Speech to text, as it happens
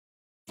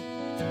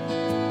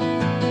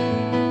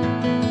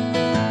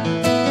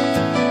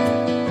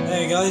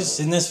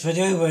guys, in this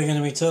video we're going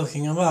to be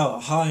talking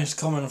about highest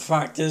common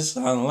factors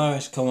and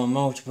lowest common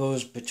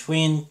multiples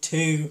between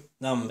two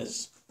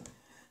numbers.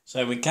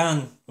 So we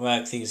can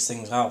work these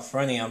things out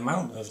for any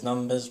amount of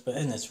numbers, but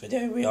in this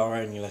video we are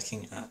only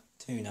looking at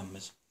two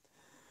numbers.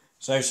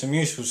 So some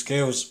useful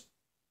skills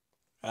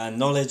and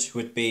knowledge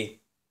would be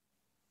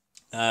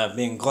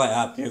being quite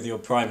happy with your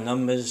prime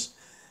numbers,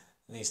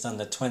 at least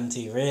under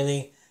 20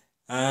 really,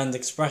 and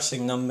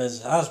expressing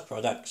numbers as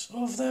products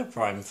of their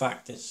prime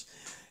factors.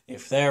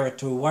 If they're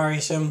at all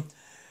worrisome,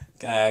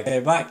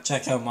 go back,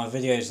 check out my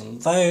videos on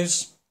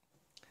those,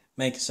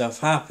 make yourself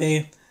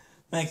happy,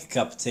 make a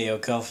cup of tea or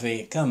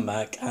coffee, come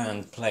back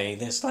and play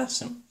this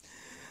lesson.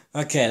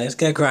 Okay, let's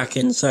get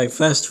cracking. So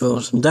first of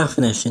all, some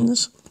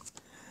definitions.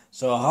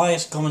 So a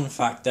highest common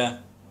factor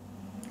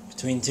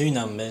between two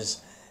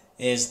numbers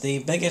is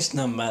the biggest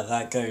number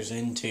that goes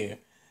into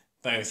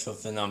both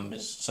of the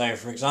numbers. So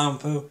for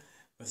example,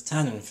 with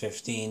 10 and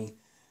 15,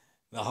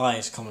 the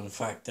highest common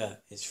factor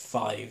is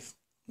 5.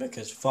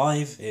 Because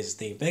 5 is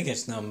the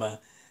biggest number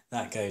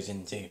that goes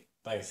into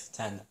both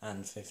 10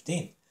 and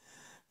 15.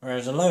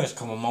 Whereas the lowest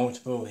common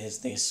multiple is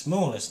the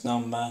smallest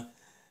number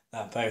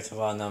that both of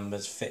our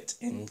numbers fit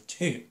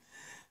into.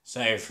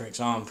 So for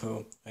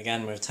example,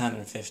 again with 10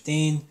 and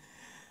 15,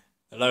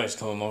 the lowest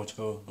common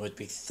multiple would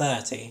be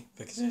 30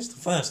 because it's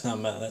the first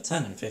number that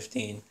 10 and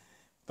 15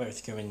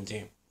 both go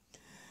into.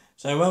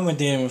 So when we're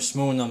dealing with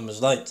small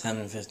numbers like 10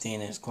 and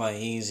 15, it's quite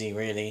easy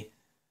really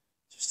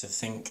just to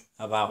think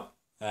about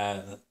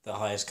the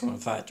highest common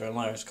factor and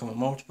lowest common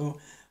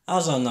multiple.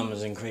 As our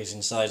numbers increase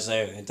in size though,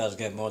 it does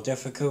get more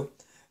difficult,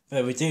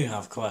 but we do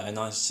have quite a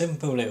nice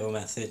simple little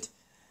method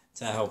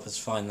to help us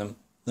find them,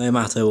 no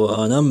matter what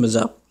our numbers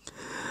are.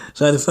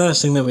 So the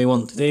first thing that we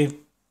want to do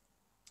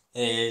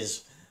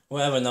is,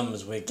 whatever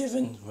numbers we're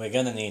given, we're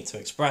going to need to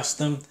express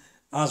them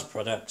as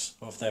products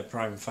of their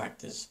prime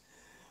factors.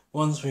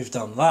 Once we've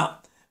done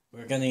that,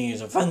 we're going to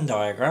use a Venn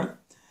diagram.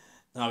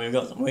 Now we're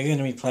going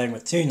to be playing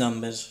with two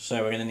numbers,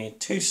 so we're going to need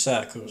two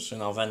circles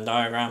in our Venn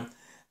diagram.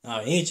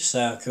 Now each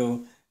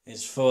circle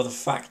is for the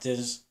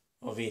factors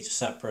of each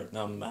separate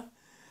number.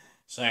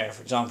 So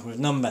for example, with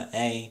number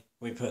A,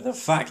 we put the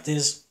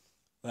factors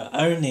that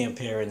only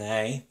appear in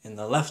A in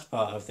the left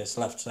part of this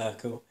left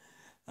circle,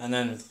 and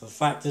then for the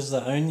factors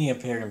that only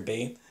appear in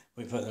B,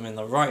 we put them in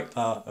the right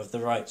part of the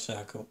right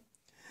circle.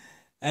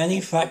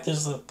 Any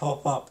factors that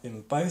pop up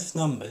in both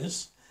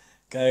numbers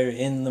go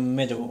in the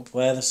middle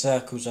where the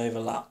circles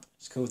overlap.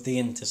 It's called the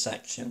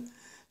intersection.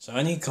 So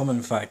any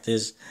common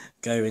factors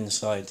go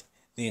inside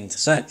the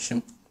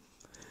intersection.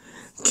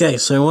 Okay,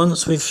 so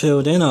once we've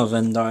filled in our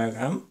Venn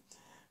diagram,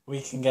 we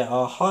can get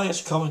our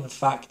highest common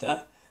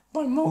factor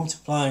by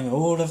multiplying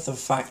all of the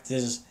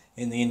factors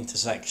in the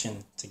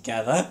intersection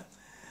together,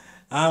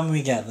 and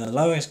we get the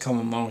lowest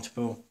common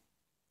multiple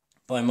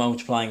by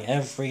multiplying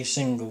every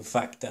single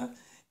factor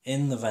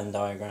in the Venn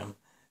diagram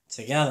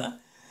together.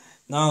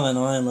 Now then,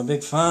 I am a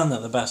big fan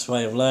that the best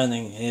way of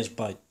learning is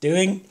by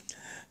doing,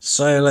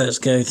 so let's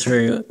go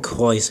through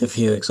quite a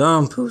few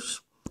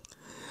examples.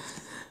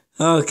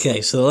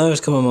 Okay, so the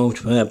lowest common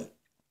multiple,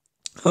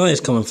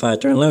 highest common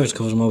factor and lowest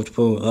common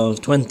multiple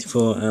of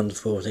 24 and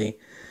 40.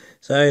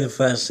 So the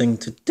first thing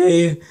to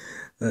do,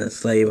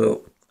 let's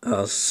label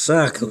our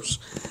circles.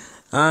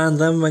 And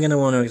then we're going to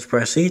want to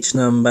express each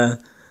number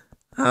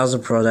as a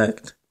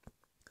product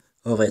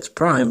of its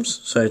primes.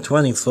 So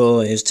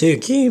 24 is 2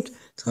 cubed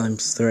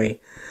times 3.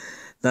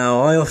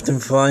 Now I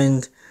often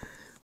find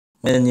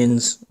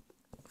minions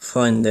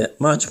find it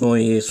much more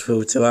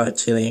useful to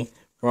actually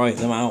write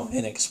them out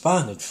in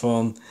expanded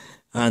form,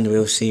 and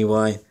we'll see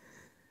why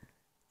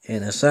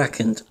in a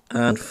second.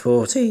 And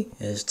 40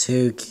 is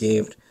 2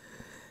 cubed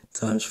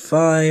times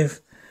 5,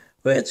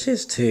 which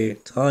is 2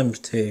 times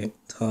 2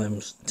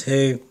 times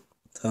 2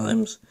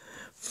 times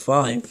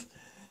 5.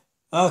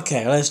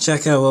 Okay, let's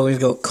check out what we've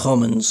got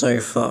common so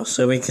far.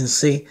 So we can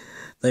see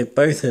they've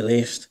both at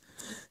least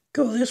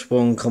got this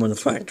one common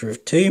factor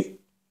of 2.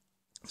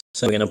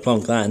 So we're going to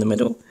plonk that in the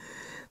middle.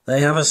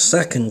 They have a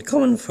second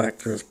common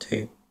factor of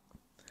 2.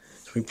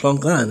 So we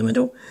plonk that in the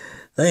middle.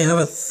 They have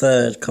a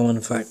third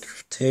common factor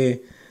of 2.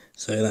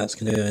 So that's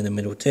going to go in the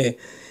middle too.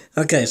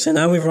 Okay, so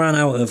now we've run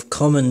out of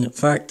common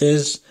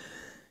factors.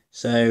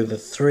 So the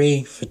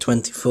 3 for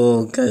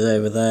 24 goes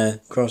over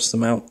there, cross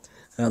them out,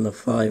 and the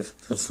 5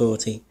 for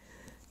 40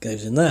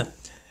 goes in there.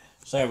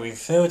 So we've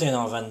filled in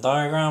our Venn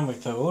diagram,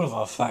 we've put all of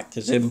our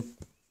factors in.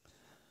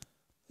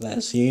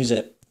 Let's use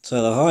it.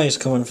 So the highest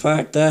common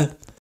factor,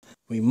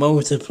 we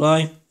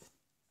multiply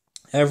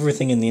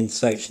everything in the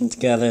intersection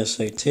together.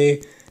 So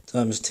 2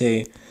 times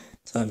 2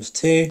 times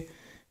 2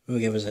 will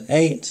give us an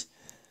 8.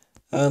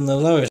 And the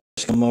lowest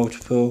common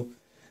multiple,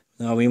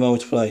 now we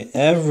multiply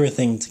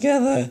everything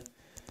together.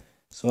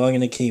 So I'm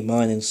going to keep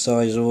mine in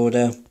size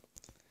order.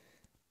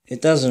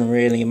 It doesn't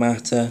really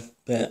matter,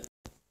 but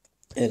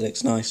it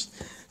looks nice.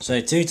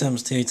 So 2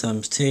 times 2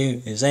 times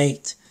 2 is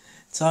 8,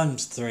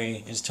 times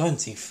 3 is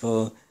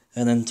 24,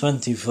 and then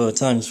 24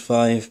 times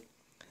 5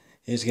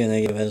 is going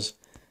to give us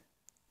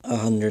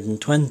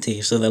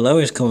 120. So the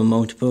lowest common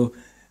multiple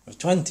of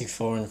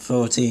 24 and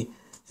 40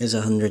 is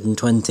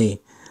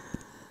 120.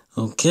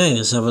 Okay,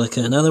 let's have a look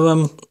at another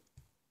one.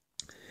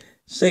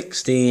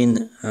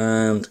 16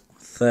 and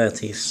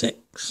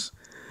 36.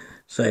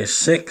 So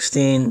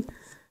 16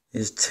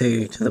 is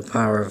 2 to the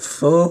power of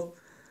 4,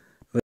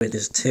 which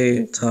is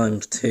 2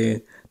 times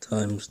 2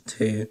 times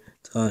 2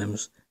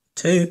 times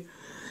 2.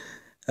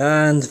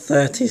 And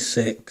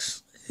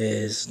 36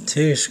 is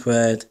 2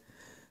 squared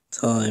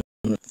times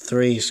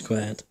 3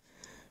 squared,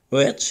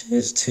 which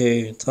is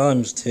 2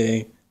 times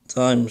 2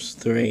 times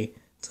 3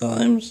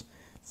 times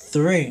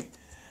 3.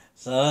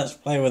 So let's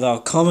play with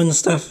our common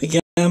stuff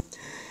again.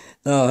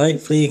 Now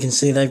hopefully you can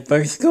see they've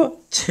both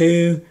got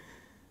 2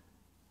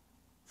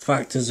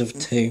 factors of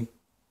 2.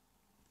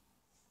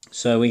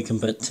 So we can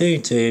put 2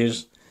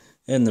 2's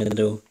in the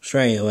middle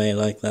straight away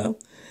like that.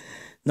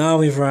 Now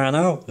we've ran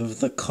out of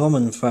the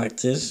common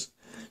factors.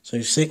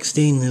 So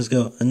 16 has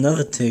got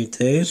another 2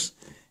 2's.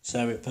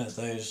 So we put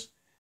those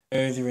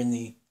either in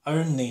the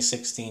only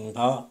 16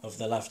 part of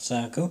the left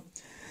circle.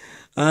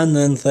 And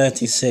then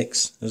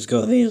 36 has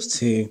got these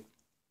 2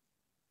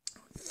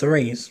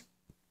 3's.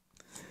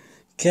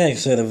 Okay,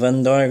 so the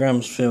Venn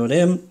diagram's filled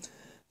in.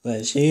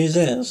 Let's use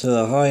it. So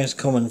the highest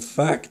common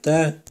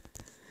factor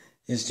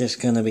is just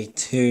going to be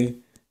 2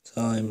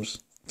 times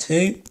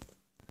 2.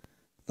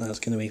 That's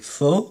going to be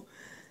 4.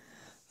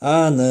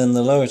 And then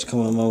the lowest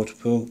common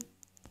multiple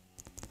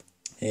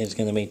is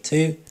going to be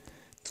 2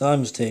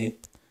 times 2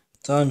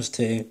 times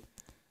 2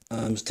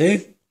 times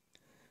 2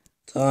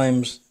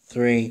 times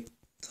 3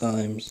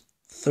 times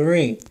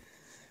 3.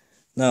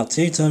 Now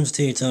 2 times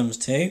 2 times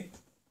 2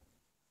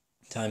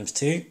 times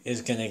 2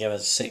 is going to give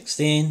us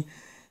 16.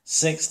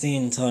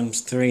 16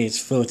 times 3 is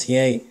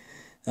 48.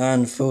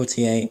 And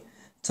 48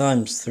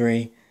 times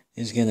 3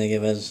 is going to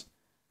give us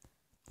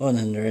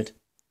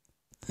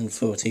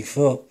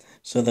 144.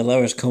 So the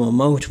lowest common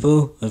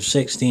multiple of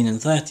 16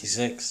 and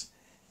 36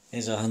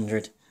 is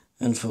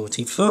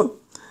 144.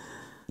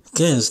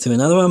 Okay, let's do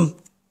another one.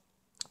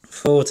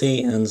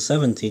 40 and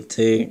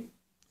 72.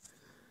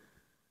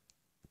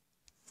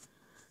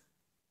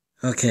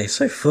 Okay,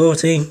 so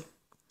 40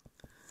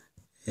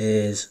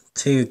 is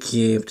 2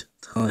 cubed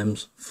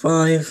times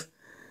 5,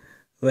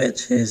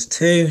 which is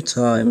 2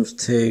 times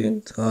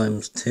 2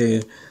 times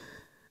 2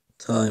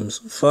 times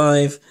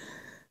 5,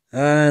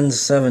 and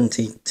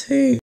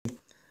 72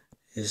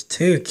 is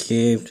 2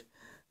 cubed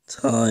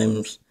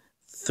times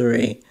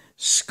 3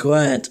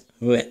 squared,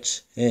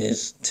 which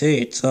is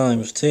 2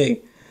 times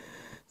 2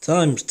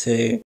 times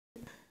 2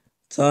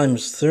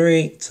 times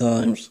 3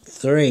 times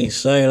 3.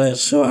 So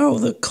let's sort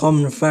out the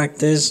common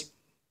factors.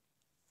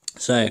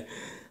 So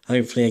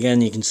hopefully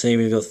again you can see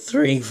we've got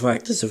 3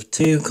 factors of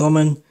 2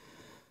 common.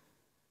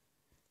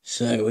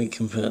 So we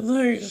can put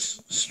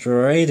those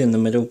straight in the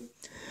middle.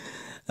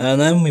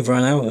 And then we've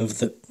run out of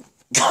the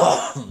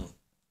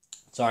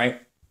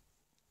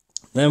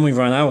Then we've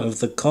run out of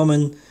the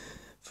common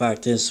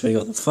factors. So we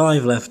got the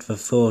 5 left for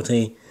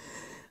 40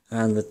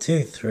 and the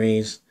 2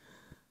 3's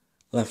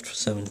left for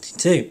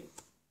 72.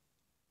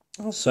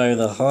 So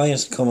the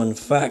highest common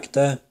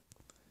factor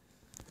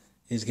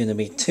is going to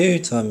be 2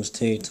 times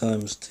 2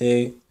 times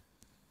 2,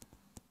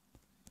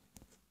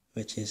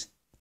 which is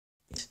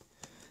 8.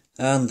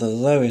 And the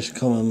lowest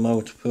common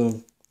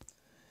multiple,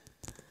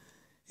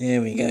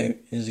 here we go,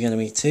 is going to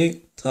be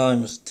 2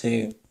 times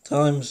 2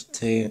 times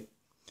 2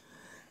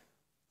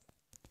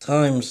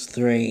 times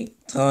 3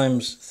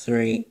 times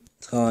 3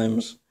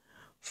 times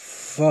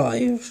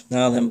 5.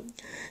 Now then,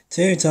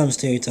 2 times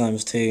 2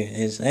 times 2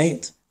 is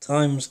 8,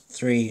 times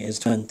 3 is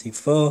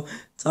 24,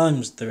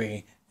 times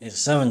 3 is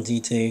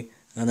 72,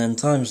 and then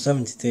times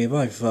 72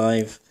 by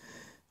 5,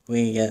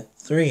 we get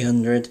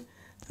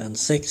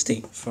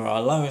 360 for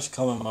our lowest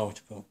common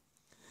multiple.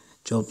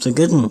 Job's a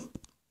good one.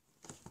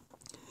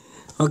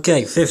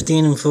 Okay,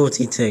 15 and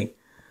 42.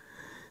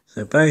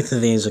 So both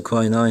of these are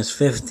quite nice.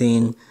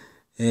 15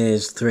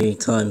 is 3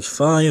 times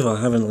 5.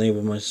 I haven't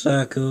labelled my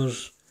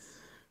circles.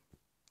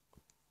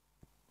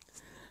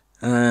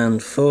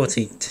 And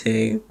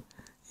 42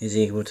 is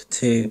equal to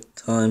 2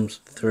 times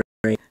 3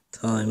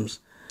 times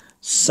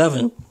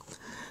 7.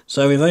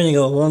 So we've only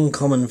got one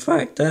common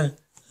factor,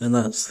 and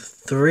that's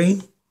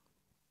 3.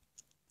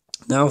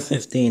 Now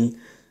 15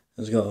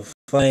 has got a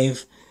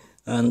 5,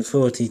 and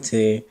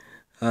 42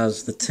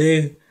 has the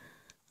 2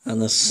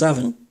 and the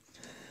 7.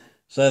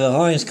 So the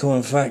highest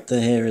common factor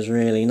here is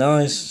really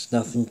nice. It's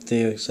nothing to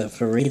do except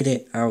for read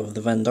it out of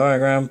the Venn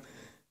diagram.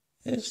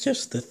 It's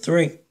just the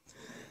 3.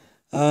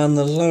 And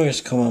the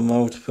lowest common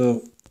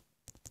multiple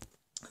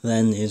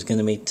then is going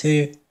to be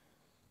 2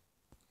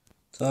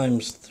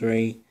 times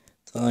 3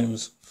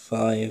 times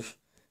 5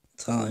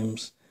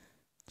 times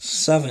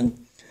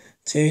 7.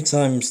 2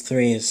 times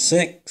 3 is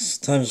 6,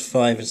 times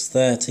 5 is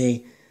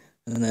 30,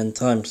 and then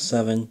times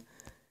 7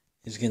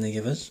 is going to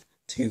give us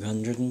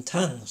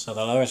 210. So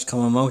the lowest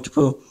common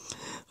multiple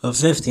of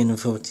 15 and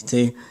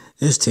 42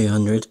 is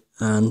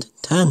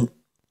 210.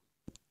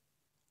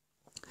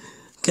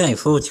 Okay,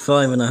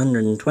 45 and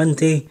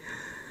 120.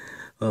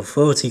 Well,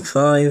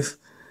 45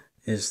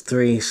 is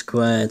 3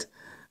 squared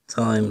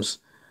times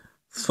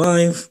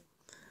 5,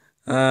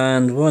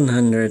 and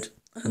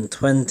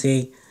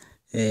 120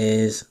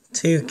 is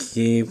 2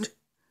 cubed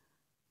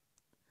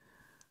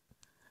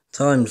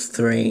times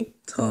 3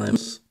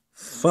 times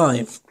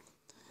 5.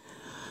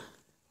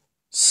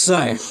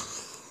 So,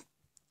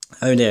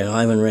 oh dear,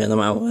 I haven't written them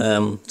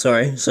out.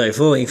 Sorry, so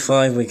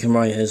 45 we can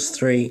write as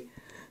 3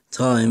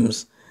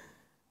 times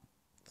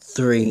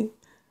 3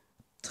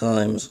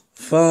 times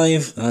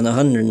 5, and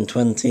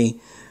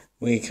 120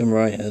 we can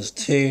write as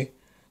 2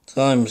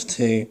 times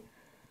 2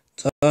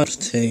 times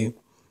 2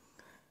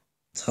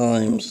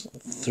 times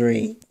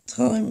 3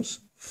 times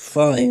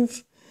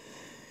 5.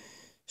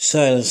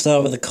 So let's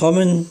start with the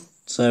common.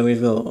 So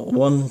we've got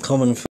one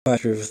common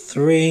factor of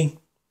 3,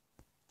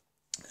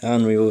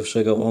 and we've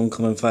also got one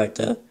common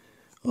factor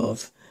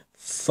of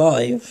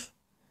 5.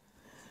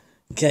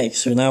 Okay,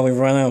 so now we've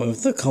run out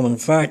of the common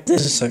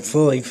factors, so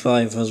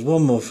 45 has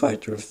one more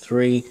factor of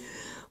 3.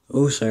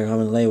 Also, I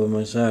haven't labelled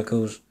my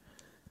circles.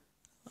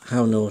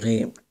 How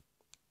naughty.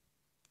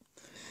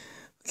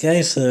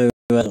 Okay, so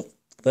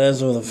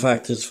there's all the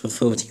factors for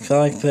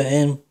 45 put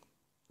in,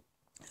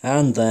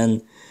 and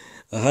then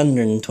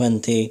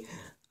 120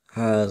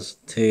 has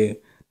 3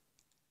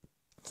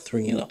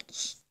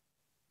 lots.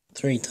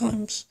 3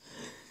 times.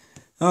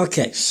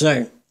 Okay,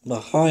 so the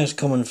highest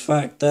common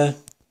factor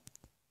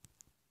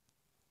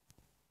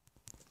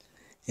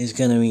is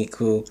going to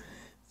equal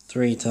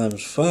 3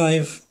 times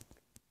 5,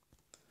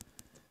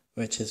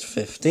 which is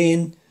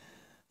 15,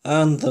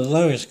 and the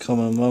lowest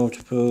common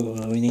multiple,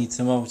 well, we need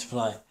to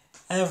multiply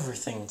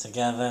everything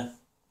together,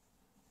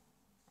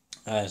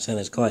 so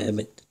there's quite a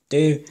bit to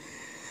do.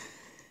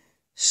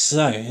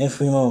 So if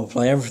we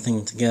multiply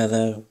everything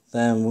together,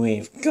 then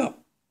we've got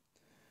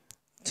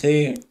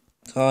 2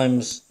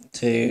 times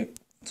 2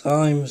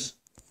 times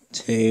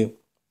 2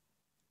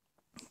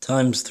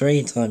 times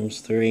 3 times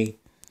 3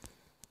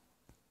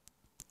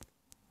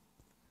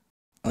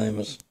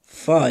 times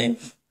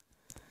 5.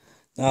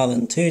 Now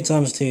then, 2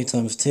 times 2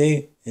 times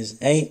 2 is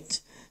 8,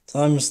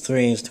 times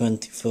 3 is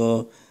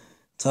 24,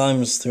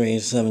 times 3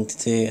 is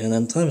 72, and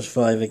then times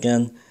 5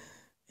 again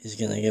is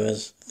going to give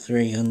us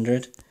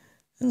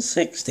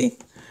 360.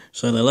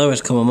 So the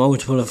lowest common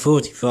multiple of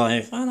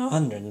 45 and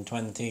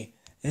 120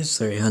 is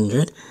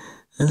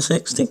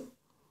 360.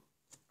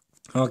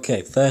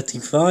 Okay,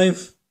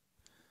 35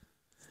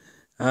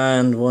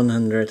 and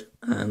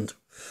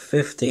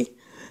 150.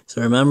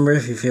 So remember,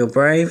 if you feel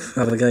brave,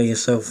 have a go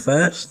yourself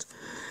first.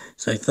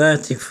 So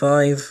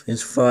 35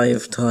 is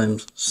 5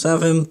 times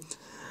 7,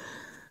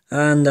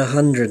 and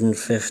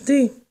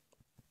 150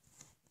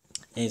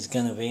 is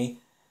going to be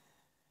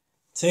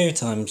 2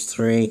 times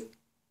 3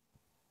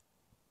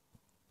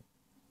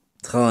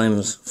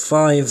 times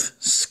 5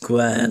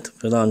 squared,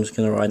 but I'm just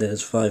going to write it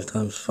as 5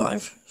 times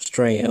 5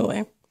 straight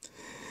away.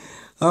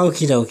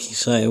 Okie dokie,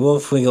 so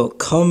what have we got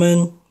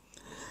common?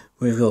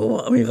 We've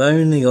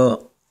only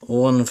got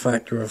one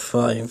factor of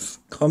 5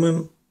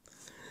 common.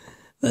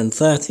 Then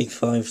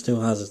 35 still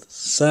has a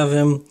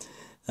 7,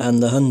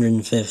 and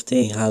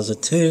 150 has a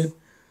 2,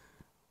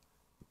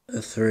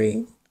 a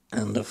 3,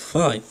 and a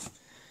 5.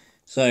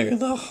 So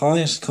the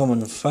highest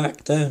common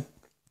factor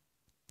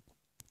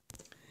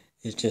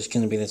is just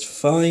going to be this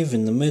 5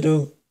 in the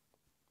middle,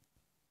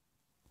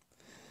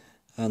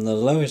 and the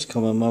lowest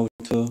common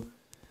multiple,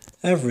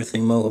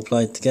 everything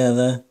multiplied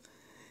together,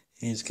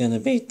 is going to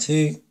be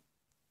 2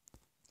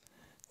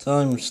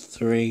 times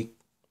 3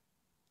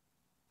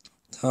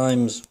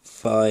 times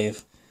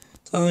 5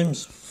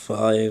 times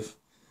 5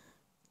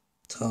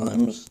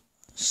 times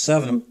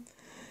 7.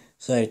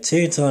 So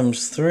 2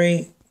 times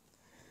 3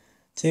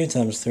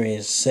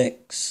 is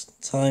 6,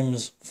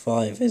 times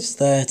 5 is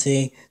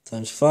 30,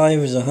 times 5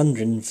 is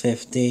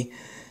 150,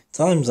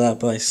 times that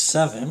by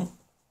 7,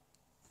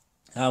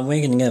 and we're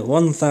going to get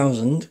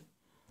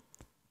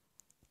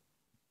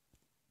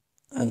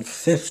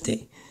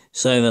 1050.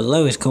 So the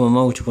lowest common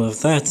multiple of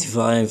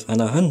 35 and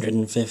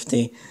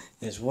 150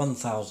 is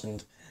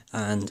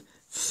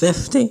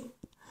 1050.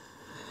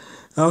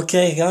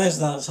 Okay guys,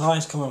 that's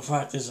highest common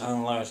factors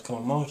and lowest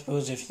common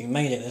multiples. If you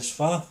made it this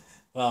far,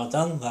 well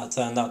done. That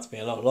turned out to be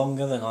a lot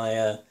longer than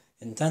I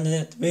intended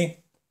it to be.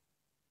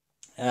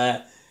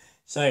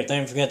 So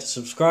don't forget to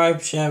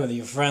subscribe, share with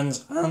your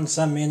friends, and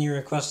send me any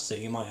requests that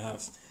you might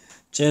have.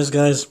 Cheers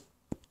guys.